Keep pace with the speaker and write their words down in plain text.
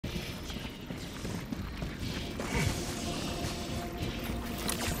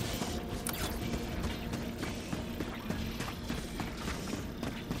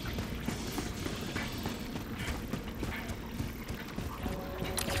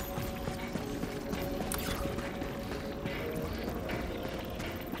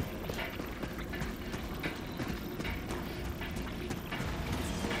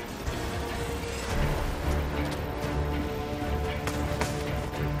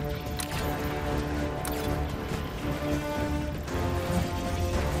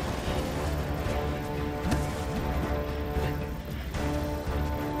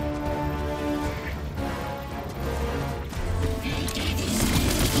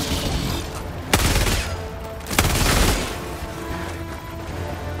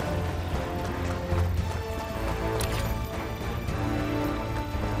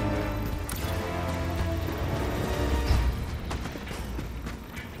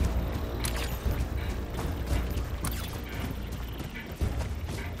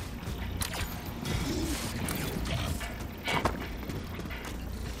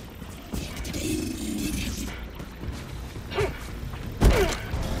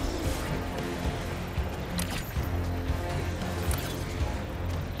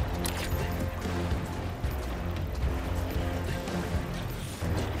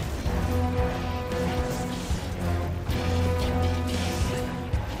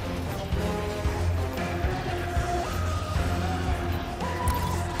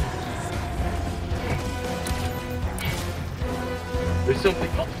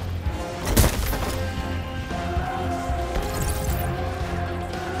something.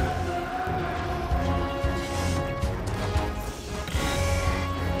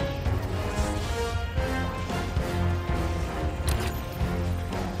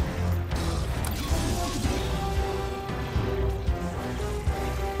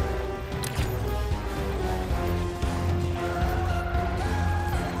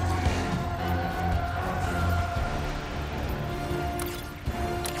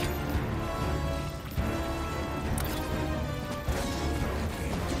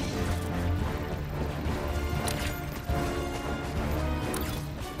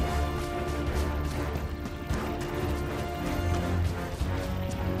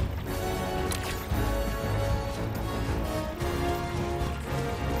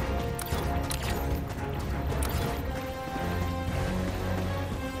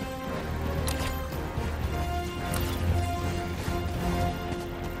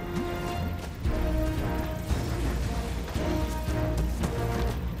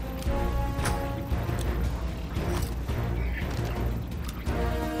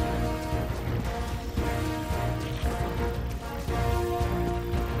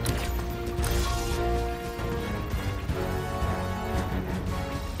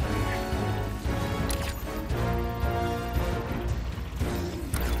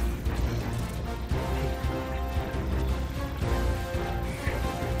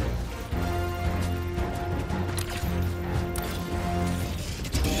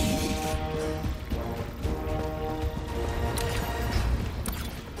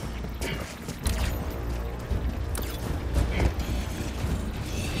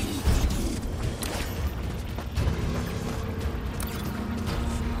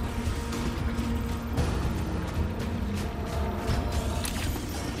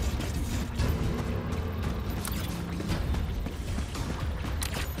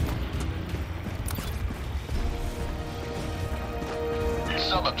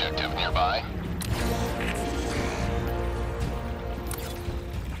 Sub-objective nearby.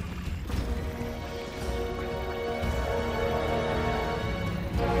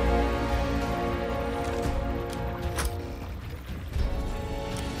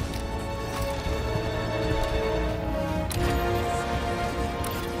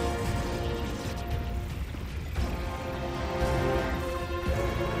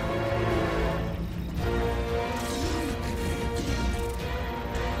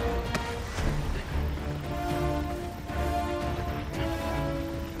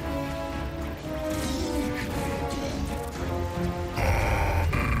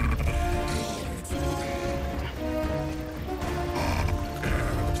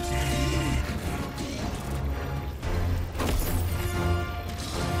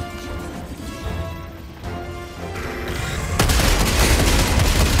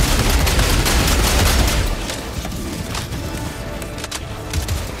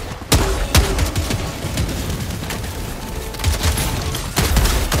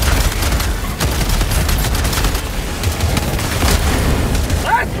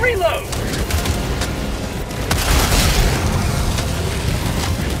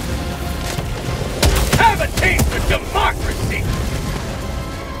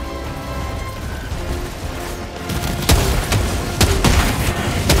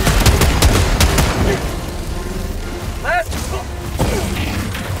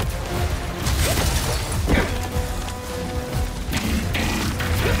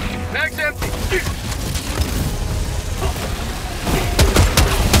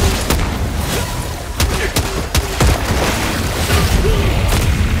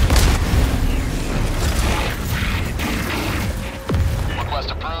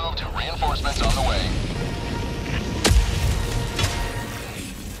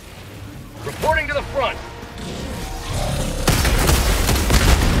 Reporting to the front.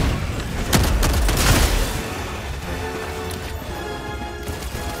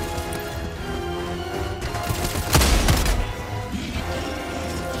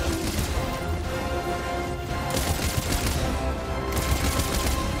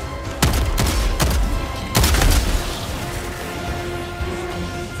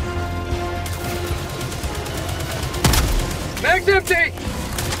 Mag's empty!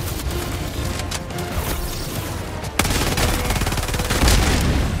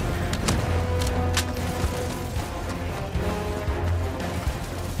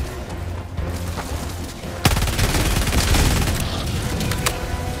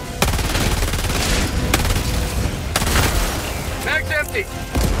 Mag's empty!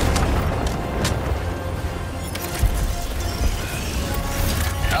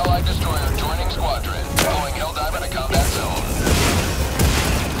 Allied destroyer joining squadron. Following Helldiver to combat zone.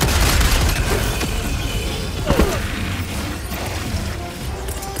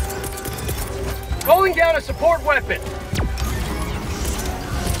 Calling down a support weapon.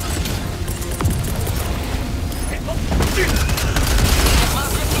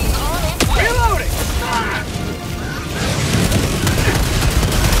 Reloading!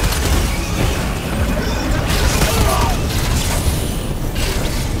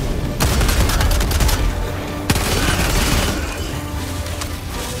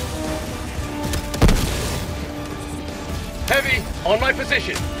 Heavy, on my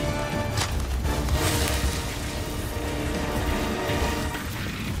position.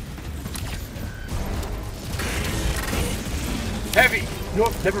 Heavy,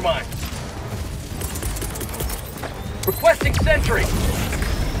 no, never mind. Requesting sentry.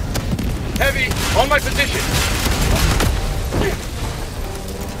 Heavy, on my position.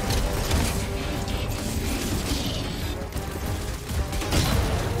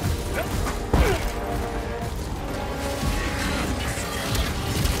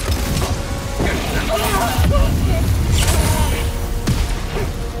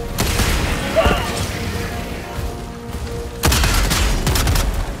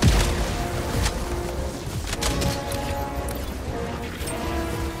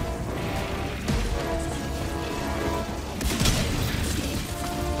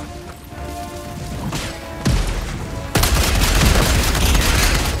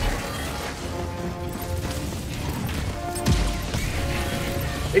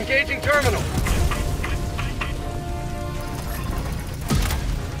 Engaging terminal.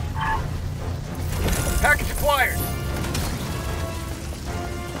 Package acquired.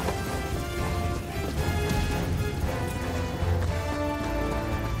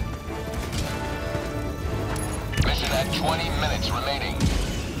 Mission at 20 minutes remaining.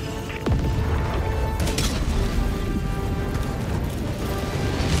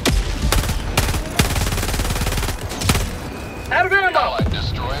 Out of ammo! Allied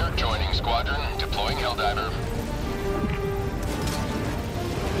destroyer joining squadron, deploying Helldiver.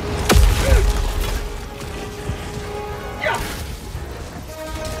 Yeah.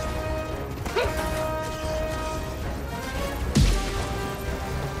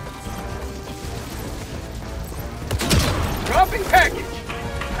 Dropping package.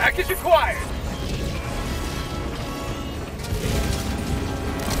 Package acquired.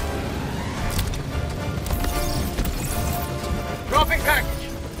 Dropping package.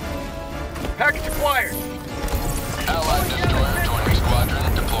 Package acquired. Allied destroyer joining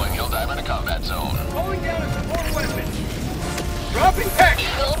squadron, deploying Helldiver to combat zone. Pulling down a support weapon. Dropping package.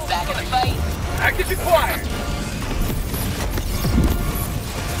 Eagle, back in the fight. Package acquired.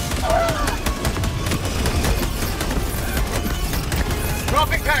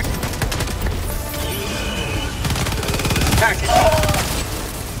 Dropping package. Package.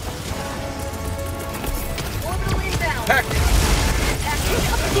 Orbital inbound. Package.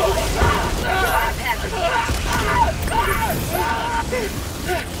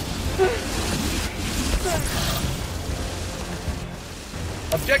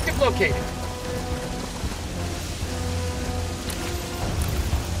 Objective located.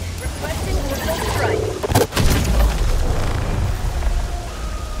 Requesting orbital strike.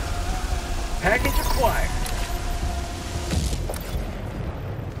 Package acquired.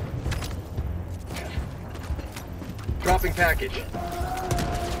 Dropping package.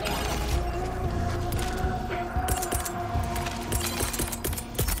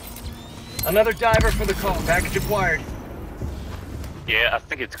 Another diver for the call. Package acquired. Yeah, I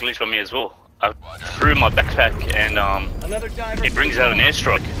think it's glitched on me as well. I threw my backpack and Another diver. it brings out an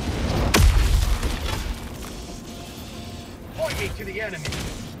airstrike. Pointing to the enemy.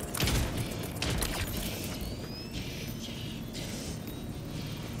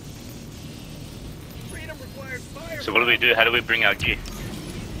 Freedom required fire. So what do we do? How do we bring our gear?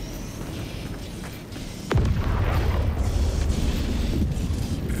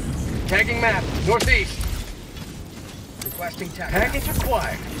 Tagging map. Northeast. Requesting tag. Package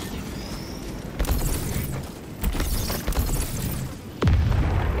acquired.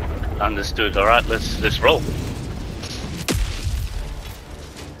 Understood. All right, let's roll.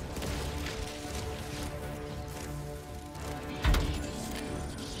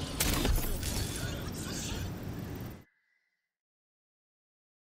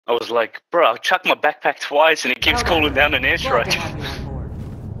 I was like, bro, I chucked my backpack twice and it keeps calling down an Glad to airstrike. have you on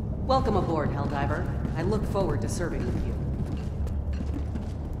board. Welcome aboard, Helldiver. I look forward to serving with you.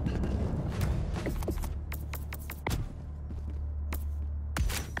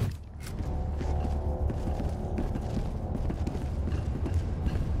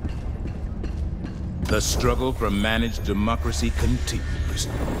 The struggle for managed democracy continues.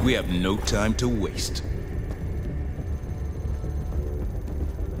 We have no time to waste.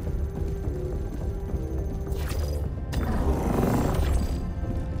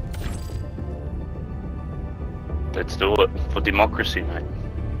 Let's do it for democracy, mate.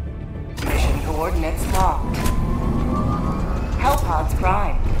 Mission coordinates locked. Hellpods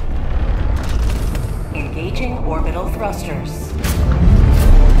primed. Engaging orbital thrusters.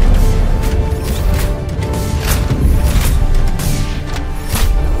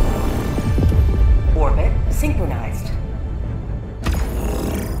 Orbit synchronized.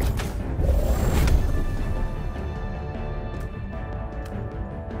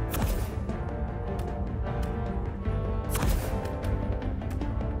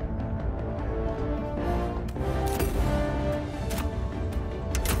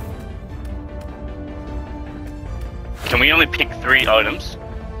 Can we only pick 3 items?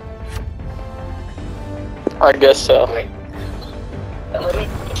 I guess so. Let me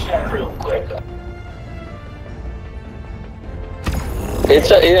check real quick.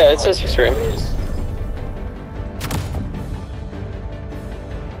 Yeah, it says extreme.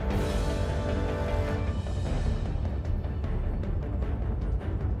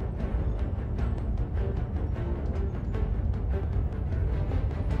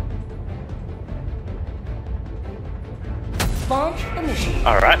 Launch initiated.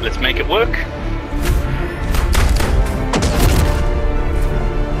 Alright, let's make it work.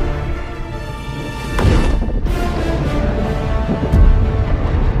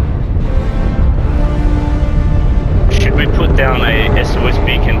 Should we put down a SOS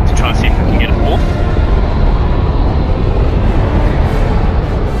beacon to try and see if we can get a 4th?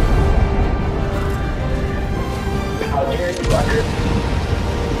 How dare you, Roger?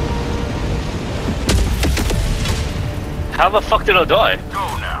 How the fuck did I die?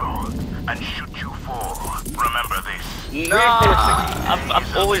 Go now and shoot you fall. Remember this. No,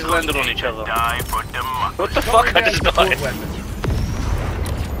 I've always landed on each other. Die for democracy. What the fuck? I just died.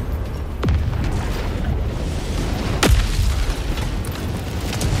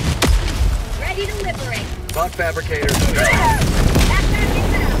 Ready to liberate. Bot fabricator.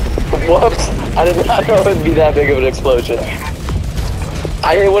 Whoops! I did not know it would be that big of an explosion.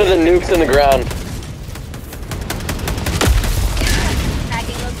 I hit one of the nukes in the ground.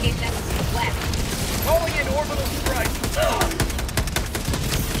 Tagging location west. Calling in orbital strike.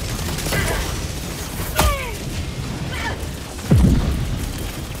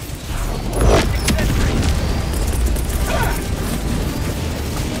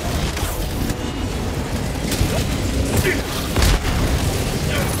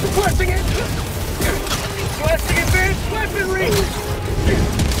 Requesting it! Requesting advanced weaponry!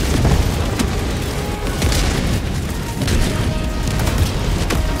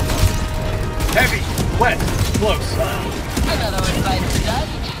 Heavy, wet, close. Another invited done.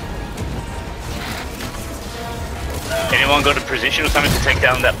 Anyone got a position or something to take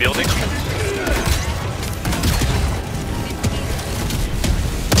down that building?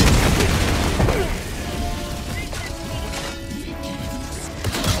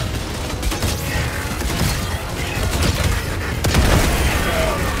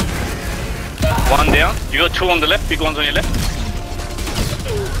 One down. You got 2 on the left, big ones on your left.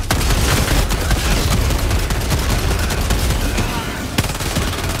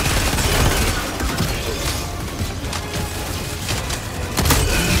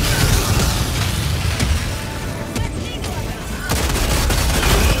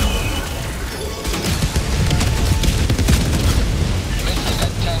 Mission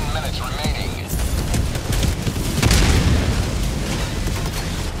at 10 minutes remaining.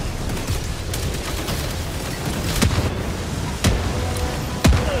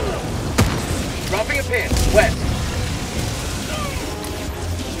 Dropping a pin, west.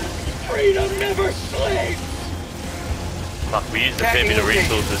 Freedom never sleeps! Fuck, we used a fair bit of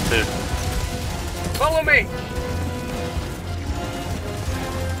resources too. Follow me!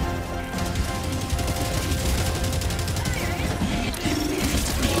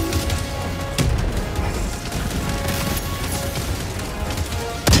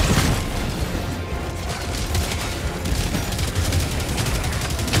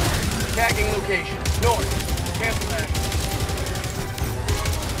 Tagging location, north. Cancel that.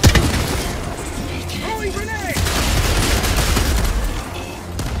 Throwing grenade!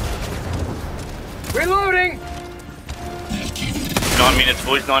 Reloading! 9 minutes,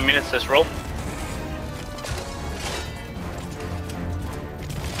 boys, 9 minutes, let's roll.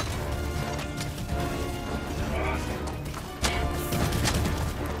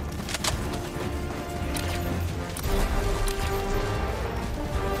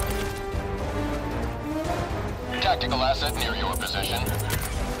 Tactical asset near your position.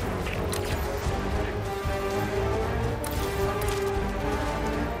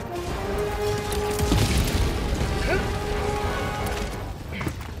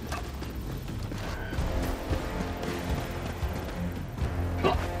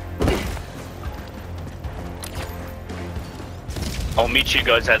 meet you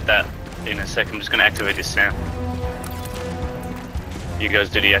guys at that in a second. I'm just gonna activate this SAM. You guys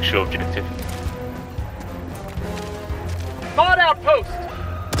do the actual objective. Mod outpost!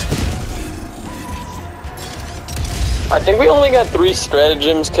 I think we only got 3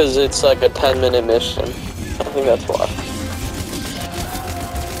 stratagems because it's like a 10-minute mission. I think that's why.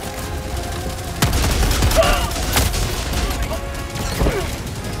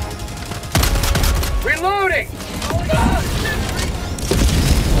 Reloading!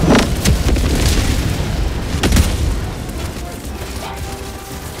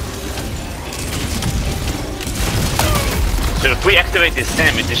 So if we activate this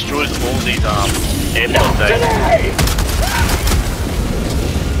SAM, it destroys all these airport days.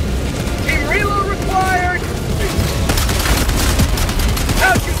 Team reload required!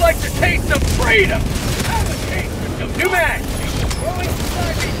 How'd you like to taste some freedom? Have a taste of some new mag! Throwing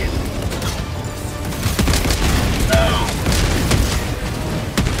supply beacon!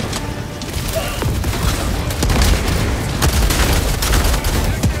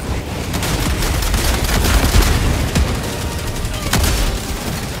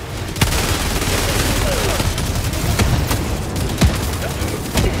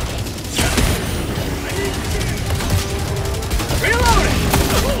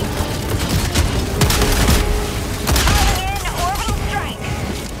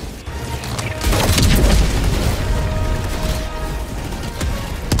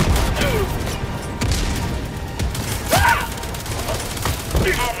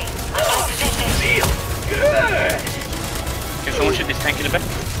 Can someone shoot this tank in the back?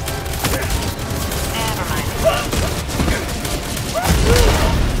 Never mind.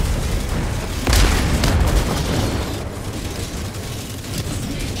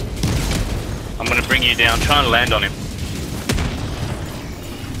 I'm gonna bring you down. Try and land on him.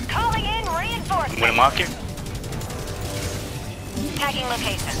 Calling in I'm reinforcements. gonna mark him. Tagging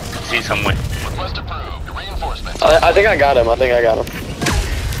location. See you somewhere. Request approved. Reinforcements. I think I got him. I think I got him.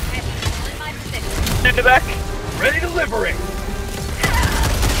 In my position. In the back. Ready to liberate!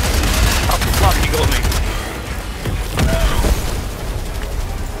 Oh, fuck, he got me.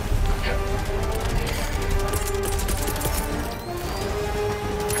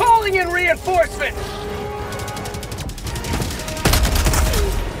 Calling in reinforcements!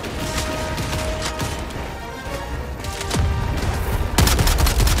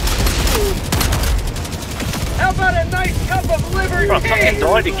 How about a nice cup of liver Bro, I tea? fucking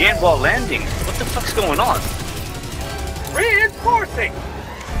died again while landing. What the fuck's going on? Reinforcing!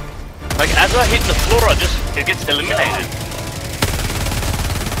 Like, as I hit the floor, it gets eliminated.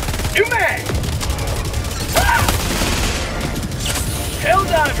 New mag!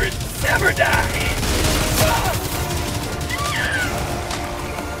 Helldivers never die!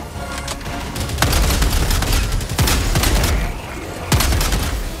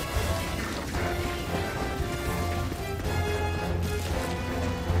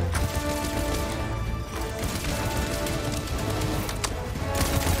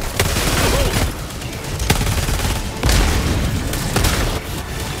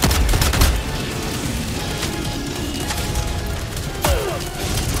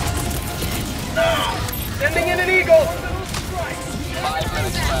 Sending in an eagle! 5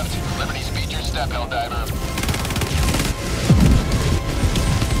 minutes left. Liberty, speed your step, Helldiver.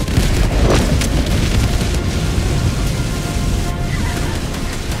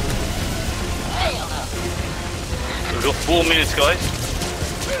 We've got 4 minutes, guys.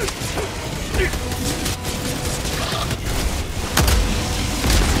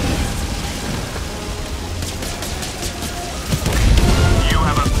 You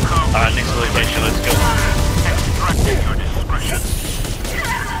have a code. Alright, next location, let's go. Extracting your discretion.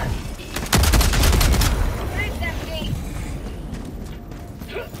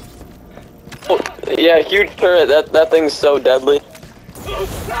 Oh, yeah, huge turret. That thing's so deadly.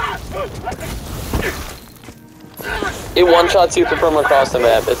 It one-shots you from across the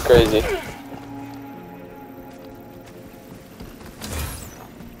map. It's crazy.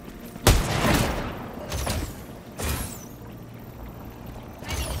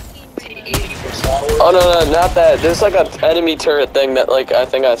 Oh no, not that. There's like an enemy turret thing that like I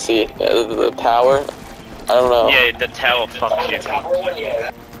think I see. The tower. I don't know. Yeah, the tower fucks you.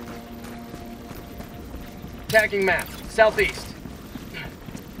 Tagging map, southeast.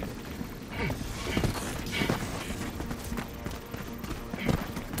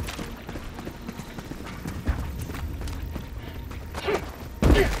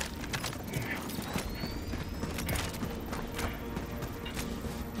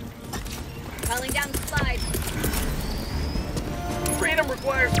 Calling down slide. Freedom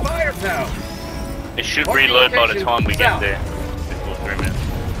requires firepower. It should reload by the time we get there. 2 or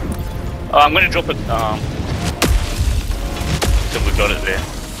Oh, I'm gonna drop it. So we got it there.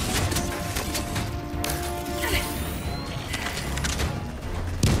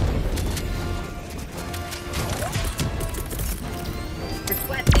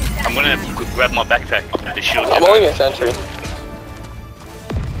 I'm gonna grab my backpack. The shield. I'm only a sentry.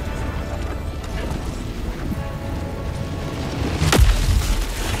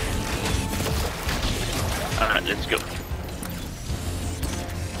 Alright, let's go.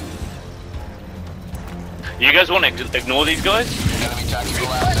 You guys want to ignore these guys? Enemy tactical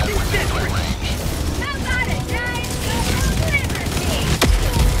asset within threat range. How about it, guys?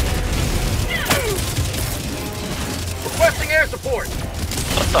 Requesting air support.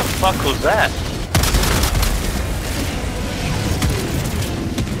 What the fuck was that?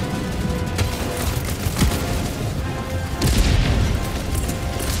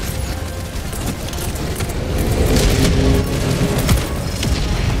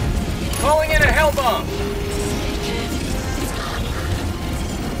 Calling in a hell bomb.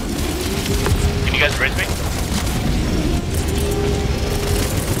 Can you guys raise me?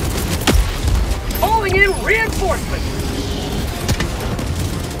 Calling in reinforcements.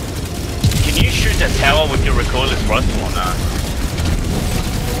 Can you shoot that tower with your recoilless rifle or not?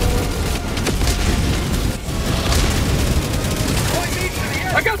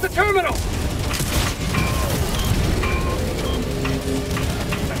 I got the terminal.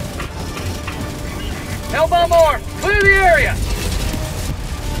 Hellbomb armed. Clear the area.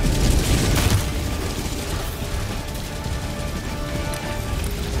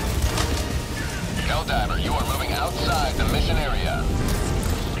 Helldiver, you are moving outside the mission area.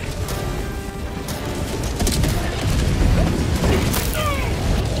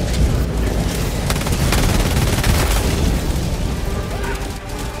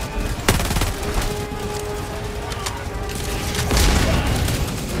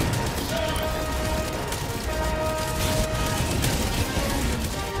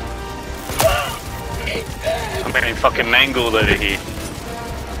 I'm getting fucking mangled over here.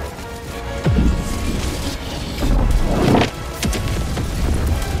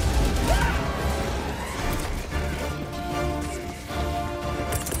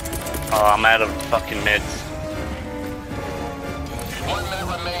 Oh, I'm out of fucking meds. 1 minute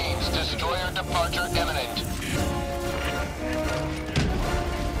remains. Destroyer departure imminent.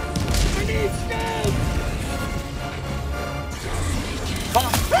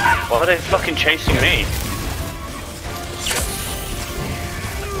 Why are they fucking chasing me?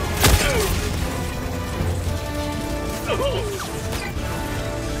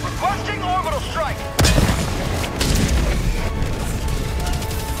 Requesting orbital strike.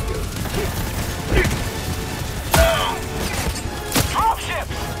 Drop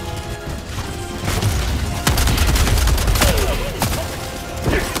ships.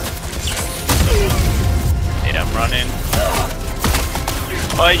 Yeah, I'm running.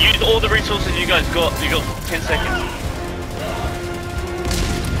 Alright, use all the resources you guys got. You got 10 seconds.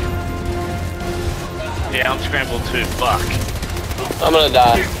 Yeah, I'm scrambled too. Fuck. I'm gonna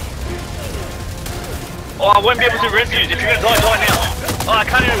die. Oh, I won't be able to res you. If you're gonna die, die now. Oh, I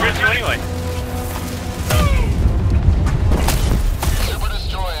can't even res you anyway. Super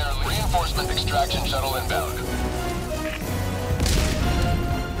Destroyer reinforcement extraction shuttle inbound.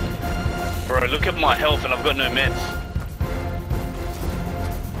 Bro, look at my health and I've got no meds.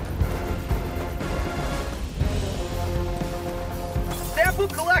 Sample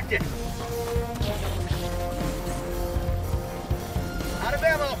collected. Out of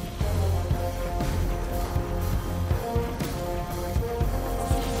ammo.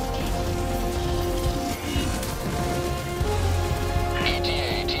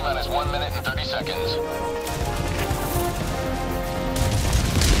 ETA, T-minus 1 minute and 30 seconds.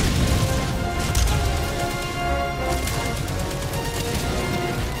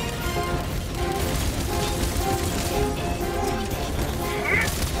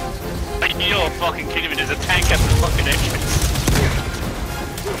 You're fucking kidding me, there's a tank at the fucking entrance.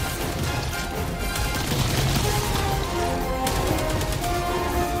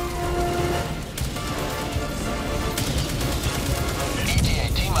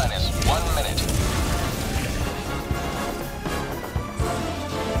 ETA, T-minus 1 minute.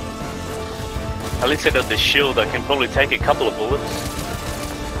 At least I got the shield, I can probably take a couple of bullets.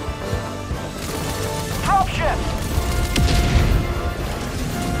 Drop ships.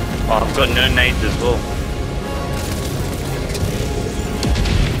 Oh, I've got no nades as well.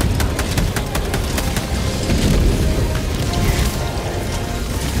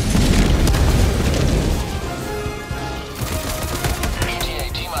 ETA,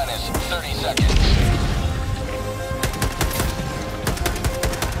 T-minus 30 seconds.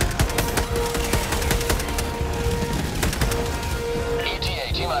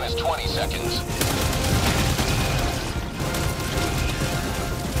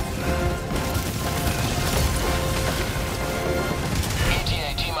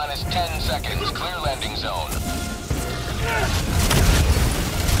 10 seconds. Clear landing zone.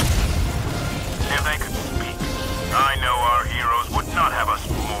 If they could speak, I know our heroes would not have us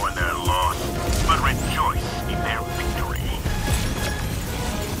mourn their loss, but rejoice in their victory.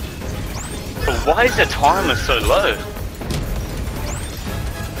 But why is the timer so low?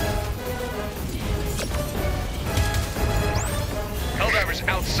 Helldivers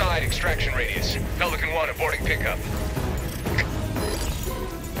outside extraction radius. Pelican 1 aborting pickup.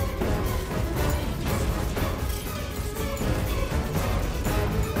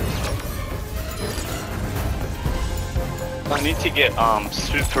 I need to get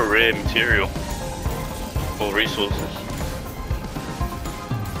super rare material or resources.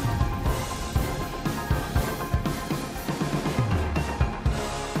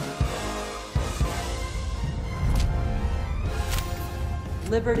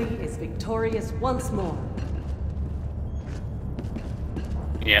 Liberty is victorious once more.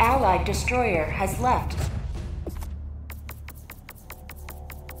 Yeah. Allied destroyer has left.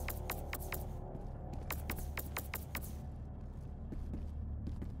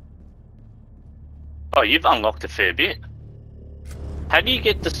 Oh, you've unlocked a fair bit. How do you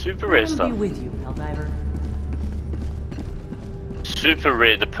get the super rare I'll be stuff? with you, Helldiver. Super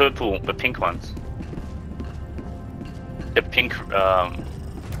rare, the purple, the pink ones. The pink,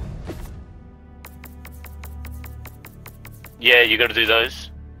 yeah, you gotta do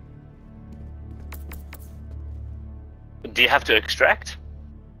those. Do you have to extract?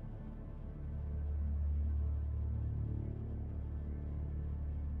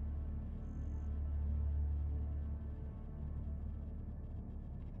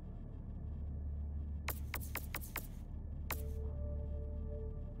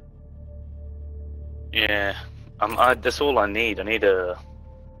 Yeah, that's all I need. I need the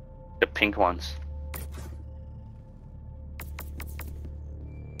pink ones.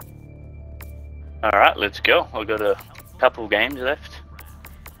 Alright, let's go. I've got a couple games left.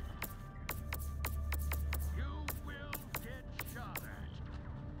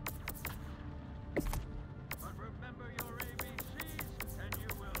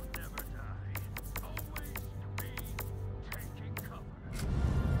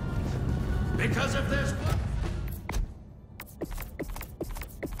 Because if there's one...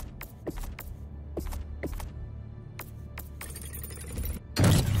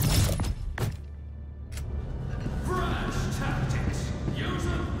 Fresh tactics. Use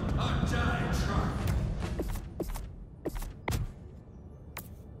them or die trying.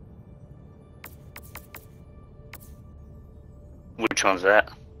 Which one's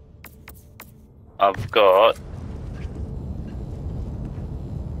that? I've got...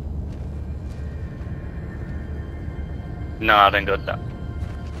 No, I don't got that.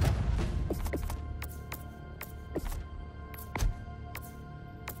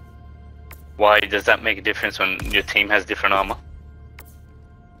 Why does that make a difference when your team has different armor?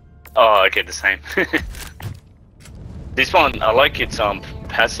 Oh, okay, the same. This one, I like its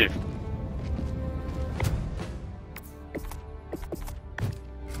passive.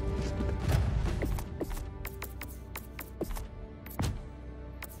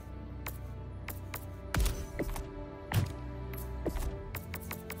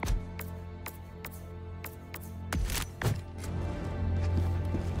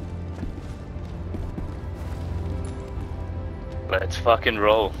 Let's fucking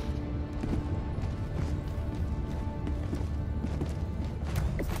roll.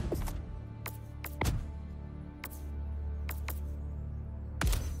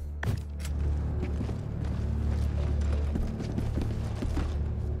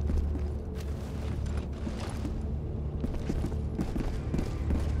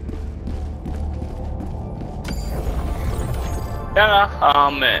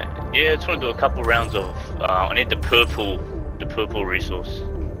 Yeah, I just want to do a couple rounds of. I need the purple resource.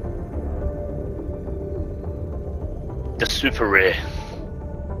 The super rare.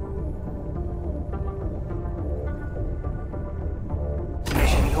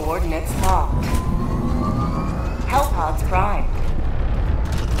 Mission coordinates locked. Hellpods primed.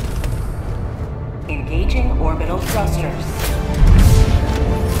 Engaging orbital thrusters.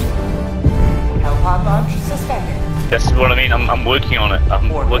 Hellpod launch suspended. That's what I mean. I'm working on it. I'm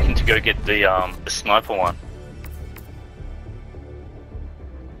working to go get the sniper one.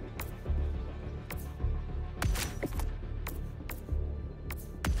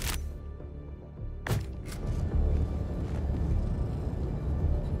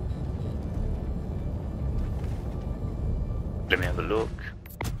 Let me have a look.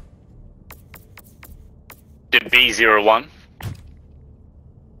 The B01.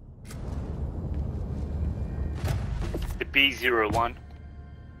 The B01.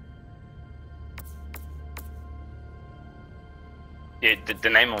 Yeah, the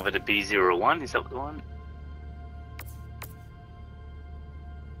name of it, a B01, is that the one?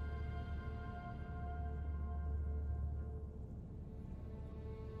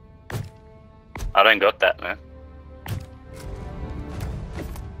 I don't got that, man.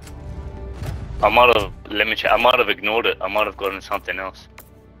 I might have, let me check, I might have ignored it. I might have gotten something else.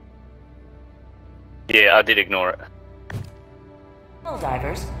 Yeah, I did ignore it.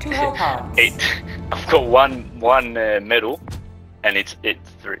 Helldivers to hell pods. I've got one medal, and it's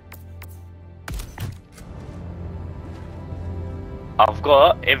 3. I've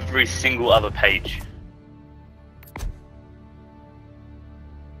got every single other page.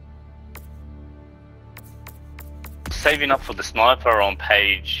 Saving up for the sniper on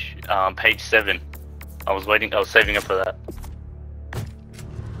page 7. I was saving up for that.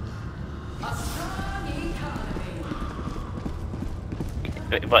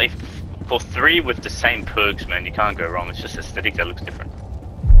 But for 3 with the same perks, man, you can't go wrong. It's just aesthetic that looks different.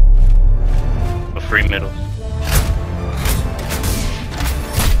 For 3 medals.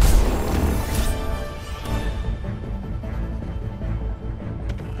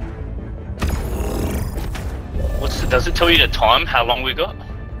 Does it tell you the time, how long we got?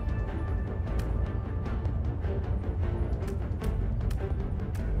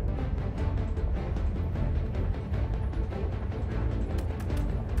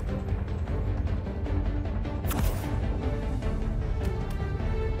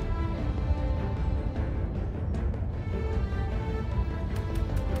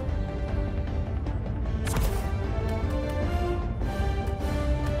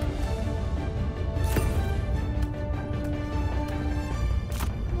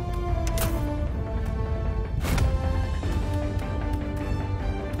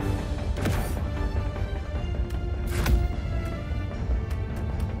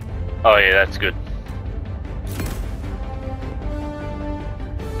 Oh yeah, that's good.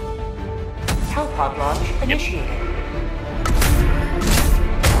 Hellpod launch initiated.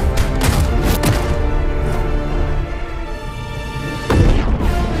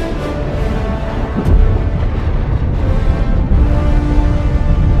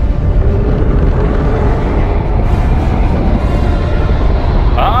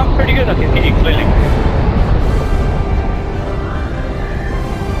 I'm pretty good. I can hear you clearly.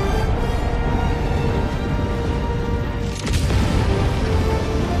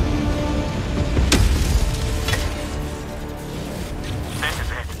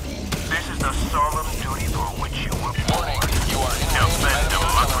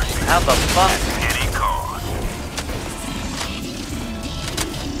 How the fuck? Any cause.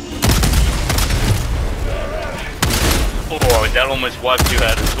 Oh, that almost wiped you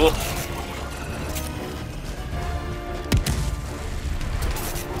out as well.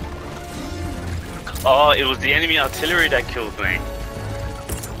 Oh, it was the enemy artillery that killed me.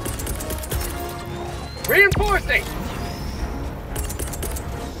 Reinforcing!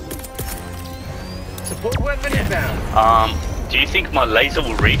 Support weapon inbound. Do you think my laser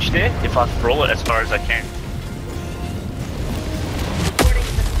will reach there if I throw it as far as I can?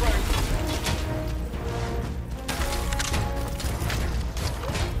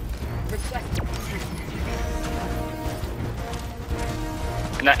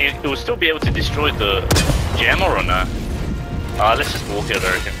 Now, it will still be able to destroy the jammer or no? Let's just walk it,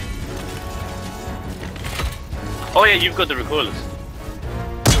 I reckon. Oh yeah, you've got the recoilers.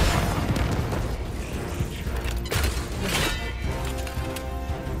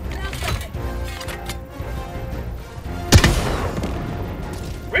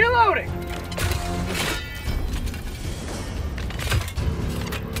 Reloading!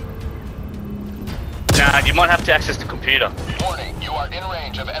 Nah, you might have to access the computer. Warning, you are in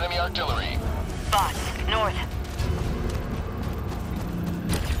range of enemy artillery. Boss, north.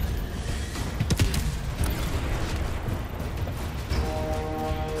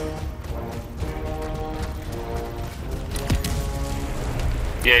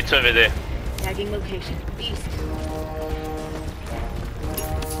 Yeah, it's over there. Tagging location, east.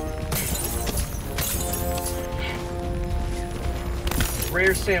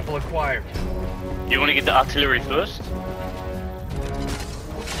 Rare sample acquired. You want to get the artillery first?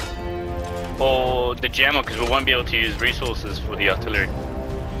 Or the jammer, because we won't be able to use resources for the artillery.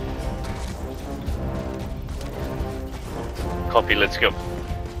 Copy, let's go.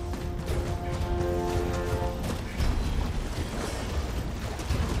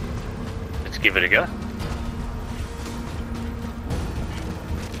 Let's give it a go.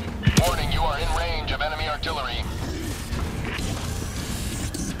 Warning, you are in range of enemy artillery.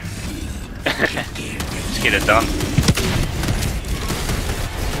 Let's get it done.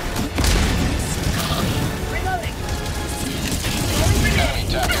 Reloading.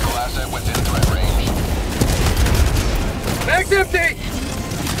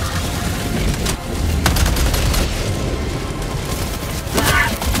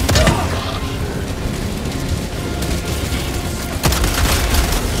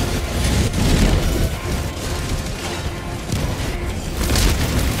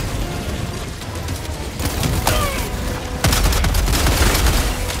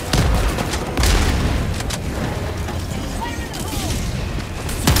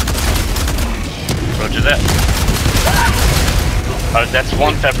 Alright, that's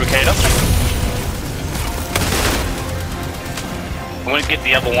one fabricator. I'm gonna get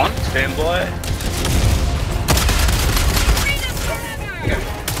the other one. Stand by.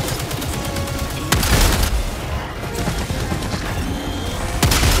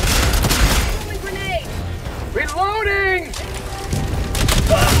 Reloading!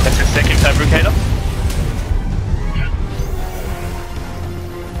 That's the second fabricator.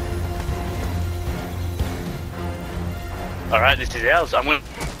 Alright, this is ours. I'm gonna...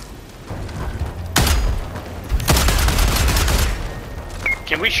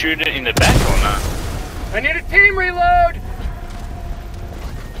 Can we shoot it in the back or not? I need a team reload!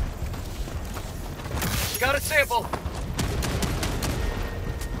 Got a sample.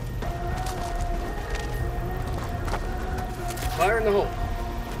 Fire in the hole.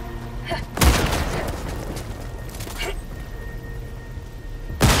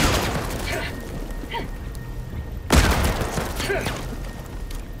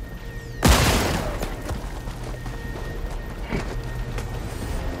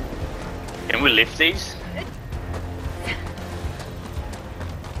 Can we lift these?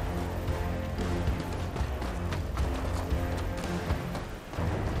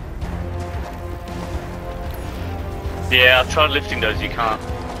 Yeah, I've tried lifting those, you can't.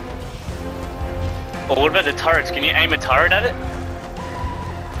 Or what about the turrets? Can you aim a turret at it?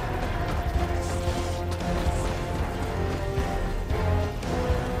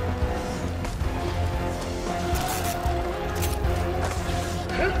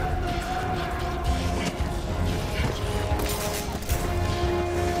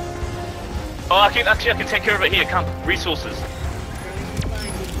 Oh, I can take care of it here. Come, resources.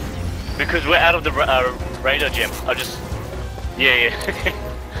 Because we're out of the radar gem. I just, yeah.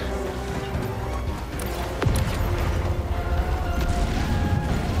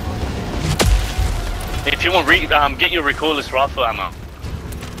 If you want, get your recoilless rifle ammo.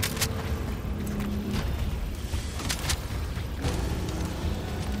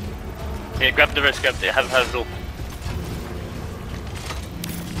 Yeah, grab the rest. Have it all.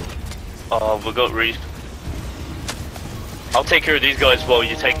 Oh, we got Reed. I'll take care of these guys while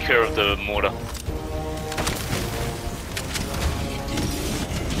you take care of the mortar.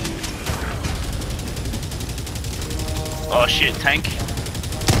 Oh shit, tank.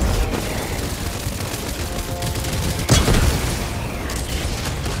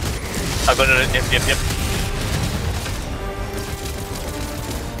 I got it, yep.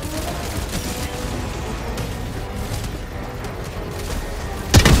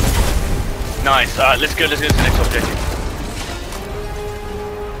 Nice, alright, let's go to the next objective.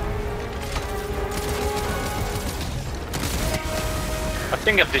 I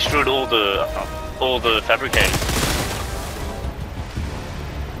think I've destroyed all the fabricators.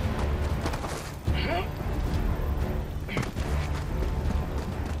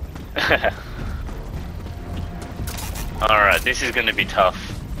 Alright, this is gonna be tough.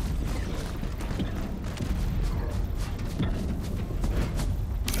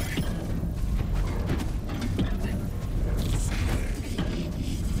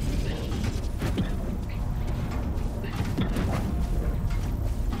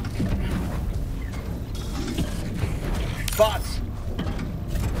 Bots!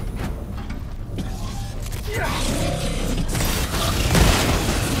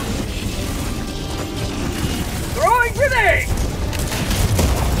 Throwing grenade!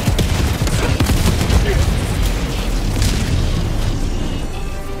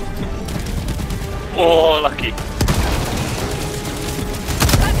 Oh, lucky.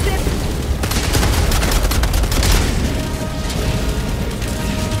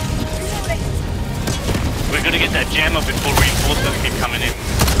 We're gonna get that jammer before reinforcements keep coming in.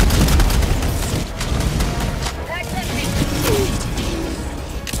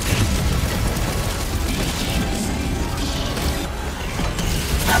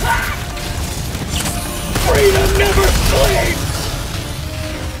 Freedom never sleeps!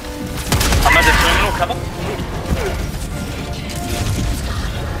 I'm at the terminal, cover.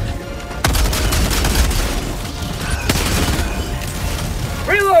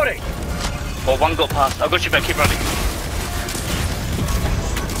 Reloading! Oh, one got past. I got you back, keep running.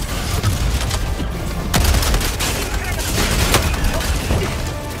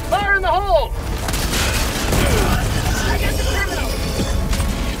 Fire in the hole!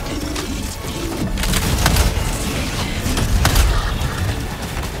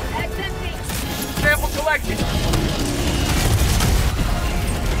 Sample collected.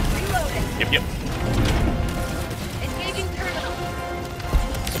 Yep. Engaging terminal.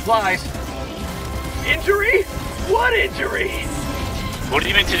 Supplies. Injury? What injury? What are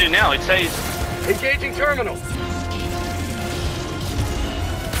you meant to do now? It says... Engaging terminal.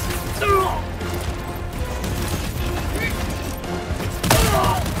 Reloading.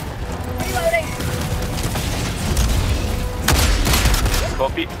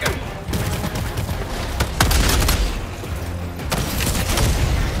 Copy.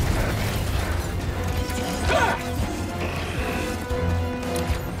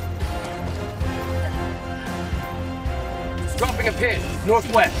 Dropping a pin,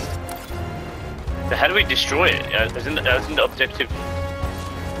 northwest. So how do we destroy it? Isn't the objective?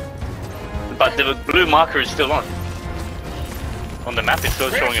 But the blue marker is still on. On the map, it's still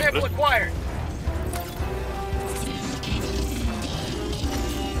showing a blue. Acquired.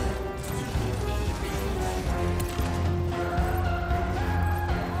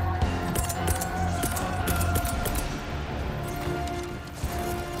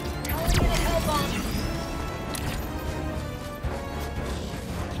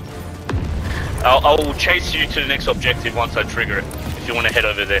 I'll chase you to the next objective once I trigger it. If you want to head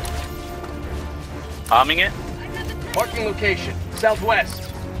over there. Arming it? Marking location,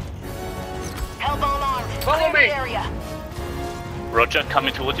 southwest. Hellbomb armed. Follow Clear me. the area. Roger,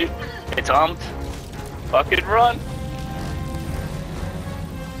 coming towards you. It's armed. Fucking run.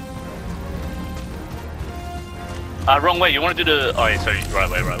 Wrong way. You want to do the... Oh, yeah, sorry. Right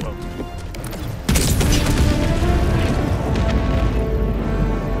way, right way.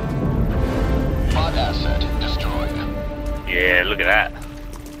 Pod asset destroyed. Yeah, look at that.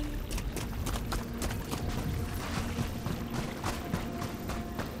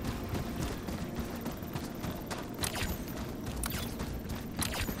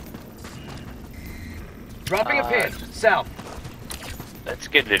 Dropping a pin, south. Let's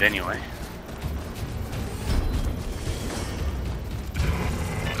get it anyway.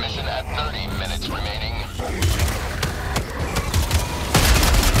 Mission at 30 minutes remaining.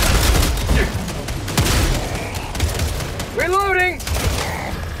 Reloading!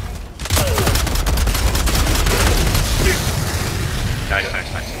 Nice,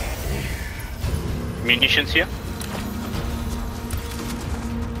 nice, nice. Munitions here?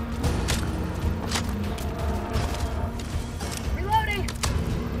 Reloading.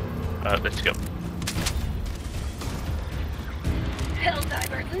 Let's go.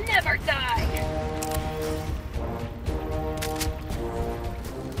 Helldivers never die.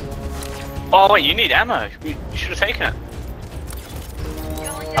 Oh wait, you need ammo. You should have taken it.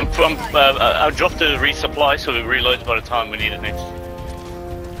 I'll drop the resupply so it reloads by the time we need it next.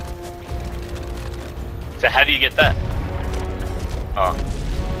 So how do you get that? Oh.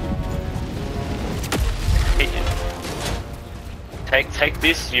 Take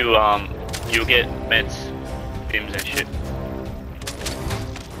this. You'll get meds, bims and shit.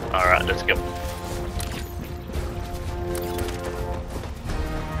 All right, let's go.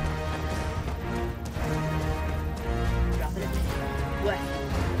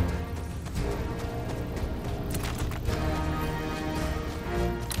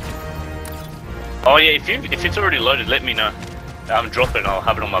 Oh yeah, if it's already loaded, let me know. Drop it and I'll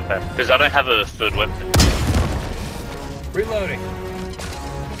have it on my back. Because I don't have a third weapon. Reloading.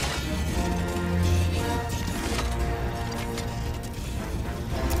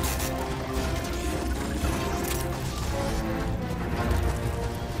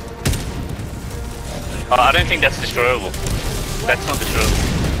 I don't think that's destroyable. That's not destroyable.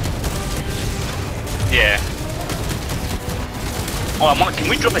 Yeah. Oh, can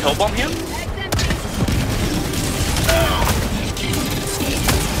we drop a hell bomb here?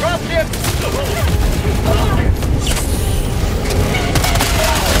 Drop ship!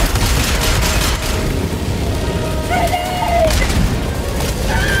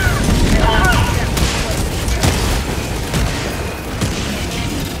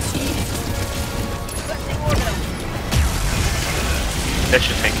 That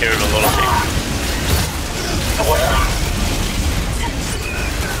should take care of a lot of things.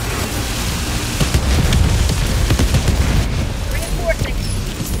 Reinforcing.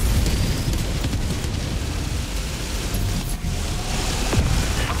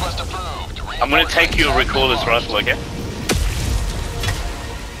 Request approved. I'm gonna take your recorder's rifle, okay?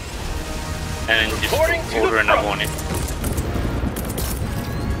 And just order another one in.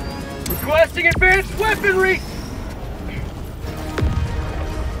 Requesting advanced weaponry!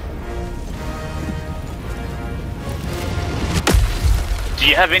 Do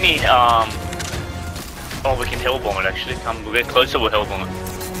you have any, oh, we can hellbomb it actually. Come, we'll get closer, we'll hellbomb it.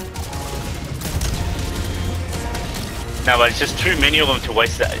 No, but it's just too many of them to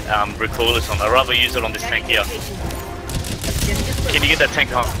waste that recoilless on. I'd rather use it on this tank here. Can you get that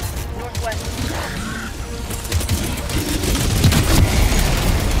tank home?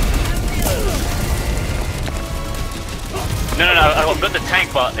 No, I got the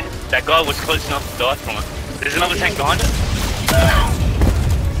tank, but that guy was close enough to die from it. There's another tank behind it.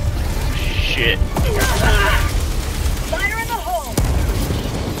 Shit. Fire in the hole!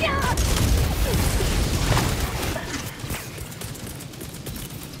 Yeah.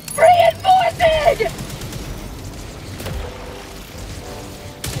 Reinforcing!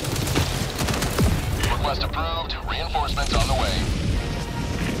 Request approved. Reinforcements on the way.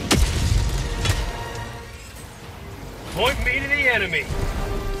 Point me to the enemy.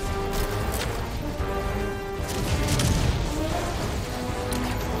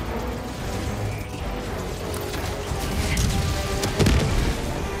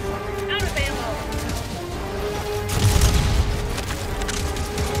 Out of ammo!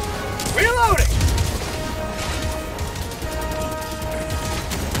 Reloading!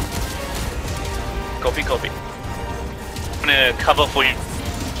 Copy. I'm gonna cover for you.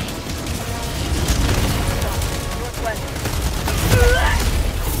 Northwest.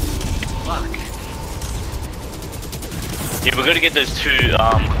 Fuck. Yeah, we're gonna get those two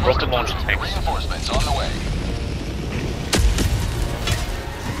rocket launcher tanks. Reinforcements on the way.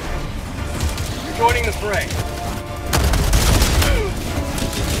 Joining the fray.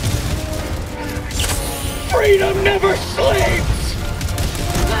 Freedom never sleeps!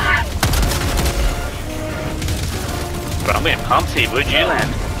 Bro, I'm getting pumped here. Where'd you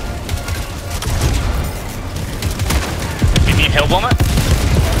land? You need help on it?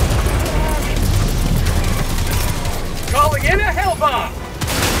 Calling in a hell bomb!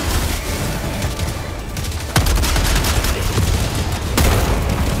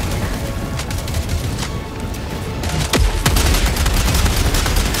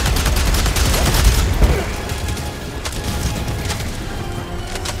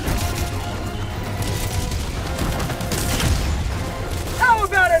 How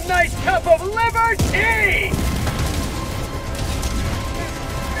about a nice cup of liberty?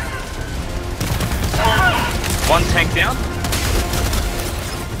 One tank down.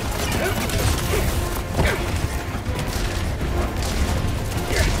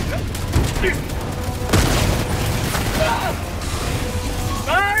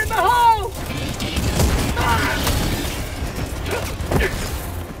 Fire in the hole!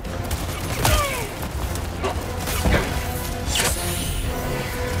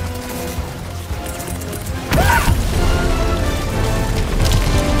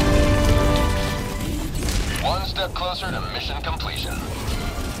 One step closer to mission completion.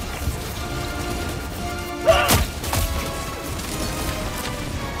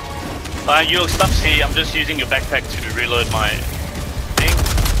 Your stuff's here. I'm just using your backpack to reload my thing.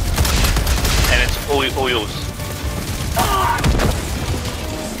 And it's all yours.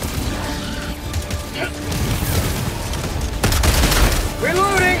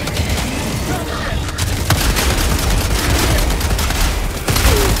 Reloading!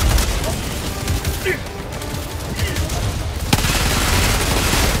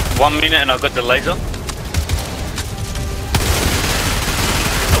 One minute and I've got the laser.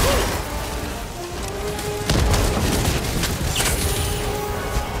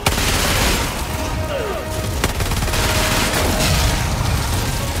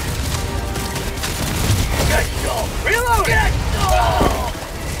 Reloading!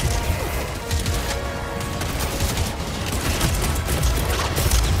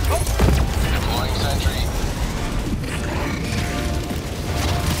 Deploying sentry.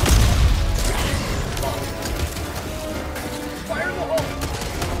 Fire in the hole!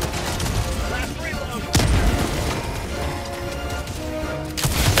 Last reload!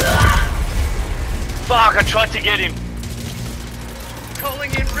 Fuck, I tried to get him.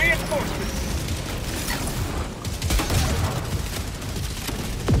 Calling in reinforcements!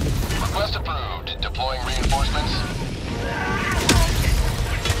 Request approved. Deploying reinforcements.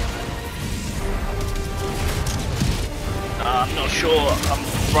 I'm not sure. I'm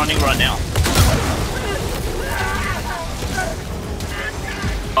running right now.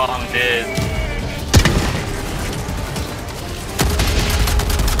 Oh, I'm dead.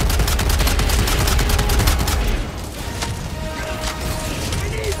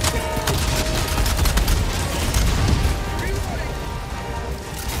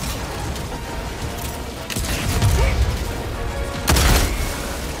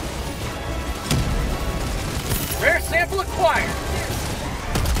 Rare sample acquired!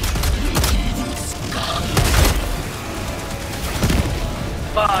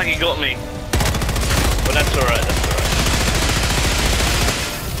 Fuck, he got me. But that's alright, that's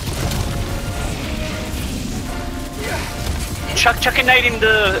alright. Chuck a nade in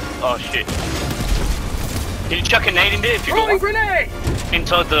the... Oh shit. Can you chuck a nade in there if you got Throwing one? grenade!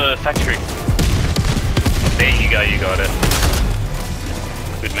 Inside the factory. There you go, you got it.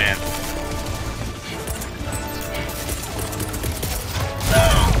 Good man.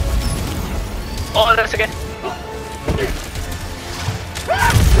 Oh, that's okay.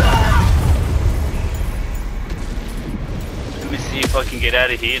 Let me see if I can get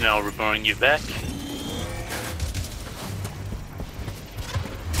out of here and I'll bring you back.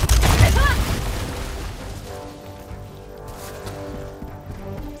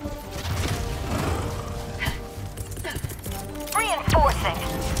 Reinforcing.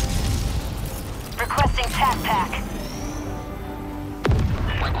 Requesting tac pack.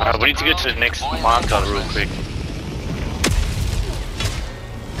 We need to get to the next marker real quick.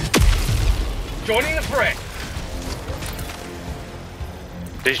 Joining the fray.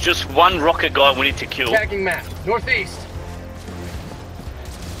 There's just one rocket guy we need to kill. Tagging map. Northeast.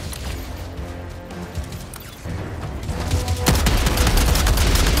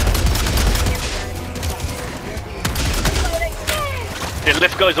 The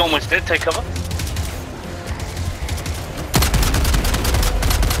left guy's almost dead. Take cover.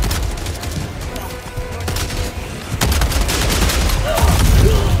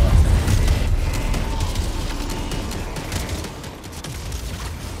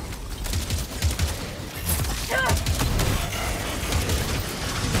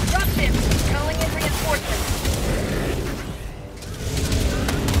 Dropship. Calling in reinforcements.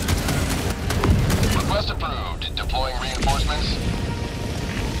 Request approved. Deploying reinforcements.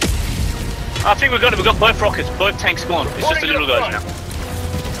 I think we've got it. We've got both rockets, both tanks gone. It's just the little guys now.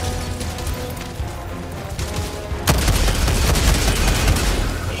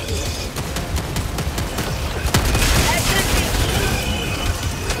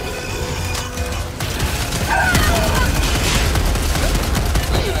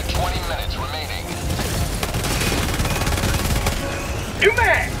 Mission at 20 minutes remaining. New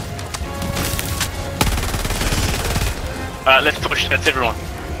mag. Alright, let's push. That's everyone.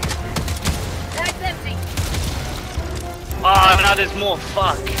 That's empty. Oh, no, there's more.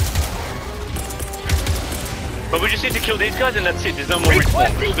 Fuck. But we just need to kill these guys and that's it. There's no more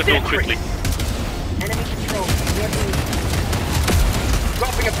respawn. We've got to do it quickly. Enemy control. Northeast.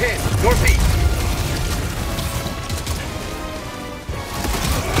 Dropping a pin. Northeast.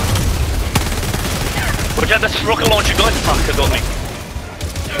 Watch out, that's rocket launcher guys. Fuck, they got me.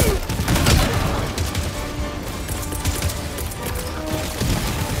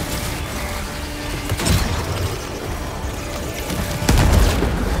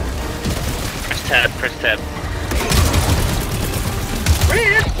 Press tab.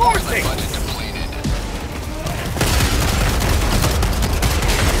 Reinforcing. Budget depleted.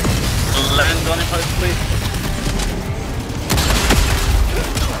 Land on it, hopefully.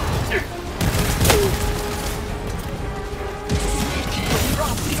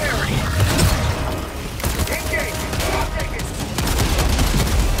 Drop Mary. Engage. Take it.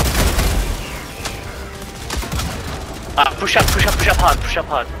 Push up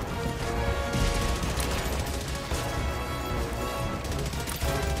hard.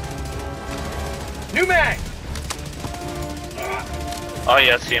 New mag. Oh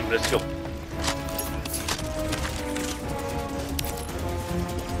yeah, I see him. Let's go.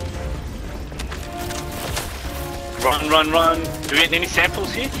 Run. Do we have any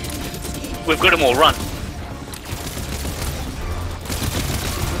samples here? We've got them all. Run.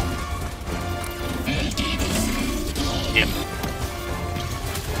 Yep.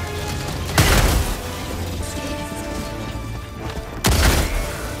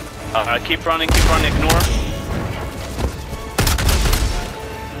 Alright, keep running, ignore him.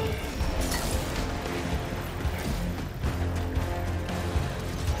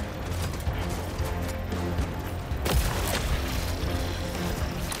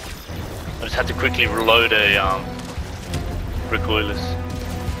 I just had to quickly reload a recoilless.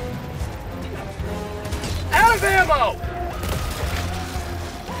 Out of ammo.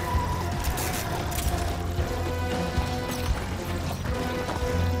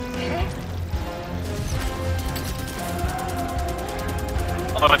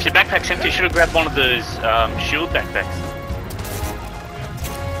 Oh, if your backpack's empty, you should have grabbed one of those shield backpacks.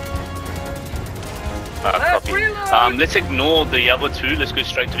 Copy. Let's ignore the other two, let's go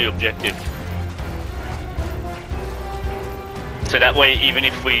straight to the objective. So that way, even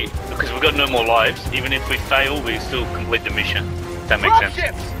if we, because we've got no more lives, even if we fail, we still complete the mission. If that makes sense.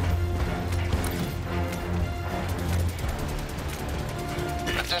 Ships.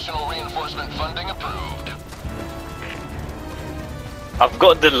 Additional reinforcement funding approved. I've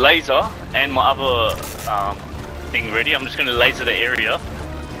got the laser and my other thing ready. I'm just going to laser the area.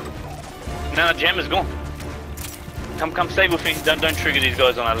 No, jammer's gone. Come stay with me. Don't trigger these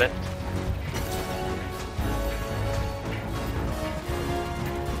guys on our left.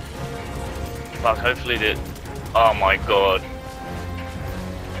 Fuck, hopefully that... Oh my god.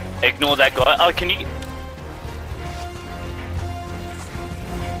 Ignore that guy. Oh, can you...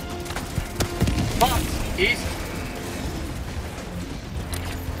 Box, east.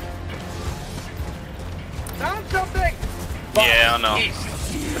 Found something. Box, Yeah, I know.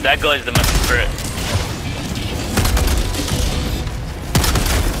 East. But that guy's the most threat.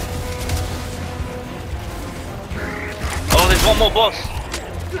 Oh, there's one more boss.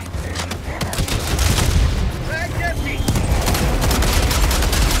 Bag's empty.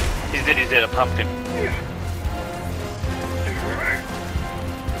 He's dead, I pumped him.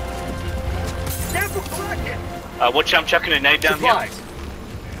 Sample collected. Watch out, I'm chucking a nade down here. Supplies.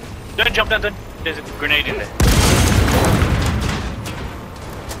 Don't jump down, there's a grenade in there.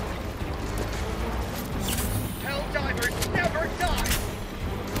 Helldivers never die.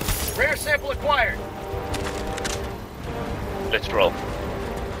 Rare sample acquired. Let's roll.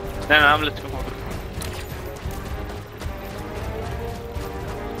 No, let's go.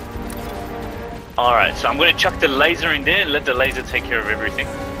 Alright, so I'm gonna chuck the laser in there and let the laser take care of everything.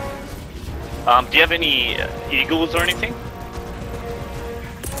 Do you have any eagles or anything?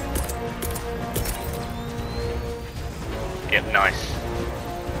 Yep, nice.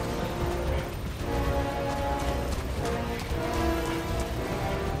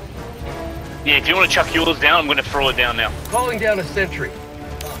 Yeah, if you want to chuck yours down, I'm going to throw it down now. Calling down a sentry.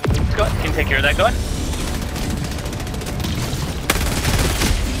 Scott, can you take care of that guy?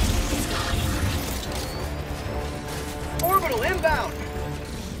 Orbital inbound.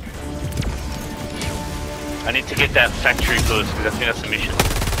 I need to get that factory closed because I think that's the mission.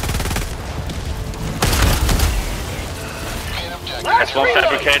 That's one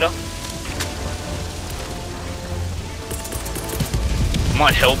fabricator.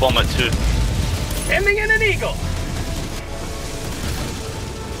 Might hell bomb it too. Sending in an eagle.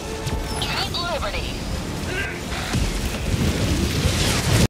 Keep Liberty.